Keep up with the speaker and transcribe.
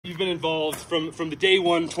been involved from the day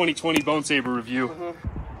one 2020 Bonesaber review.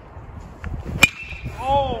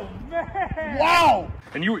 Oh man! Wow!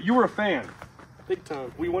 And you were a fan. Big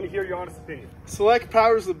time. We want to hear your honest opinion. Select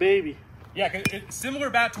Pwr's the baby. Yeah, 'cause it's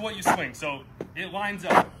similar bat to what you swing, so it lines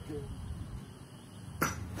up.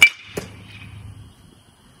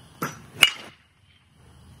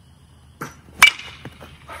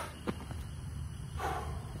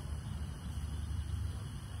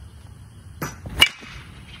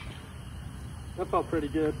 That felt pretty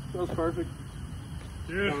good. That was perfect.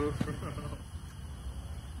 Dude.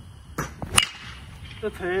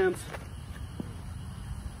 That's hands.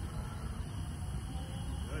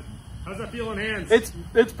 Good. How's that feel on hands?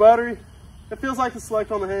 It's buttery. It feels like the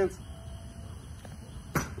Select on the hands.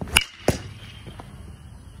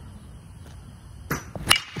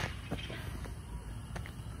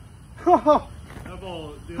 That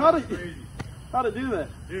ball, dude, that's crazy. How'd it do that?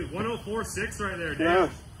 Dude, 104.6 right there, dude. Yeah.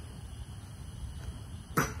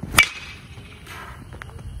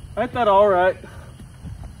 I hit that all right.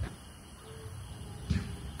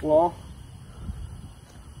 Well,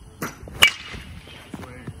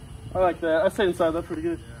 I like that. I stayed inside that pretty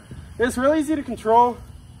good. Yeah. It's really easy to control.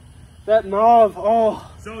 That knob,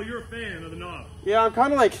 oh. So you're a fan of the knob? Yeah, I'm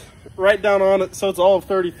kind of like right down on it, so it's all of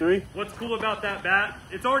 33. What's cool about that bat,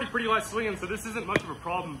 it's already pretty light swinging, so this isn't much of a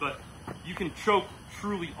problem, but you can choke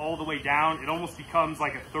truly all the way down. It almost becomes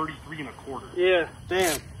like a 33 1/4. Yeah,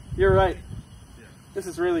 damn, you're right. Yeah. This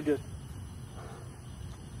is really good.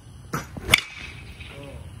 Oh.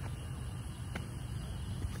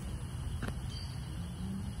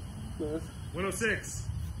 106.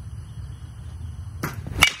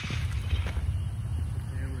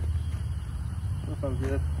 That felt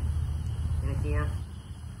good. 104.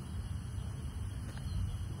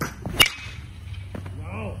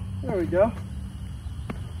 Wow. There we go.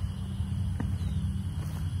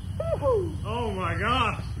 Oh my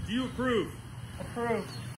gosh. Do you approve? Approve.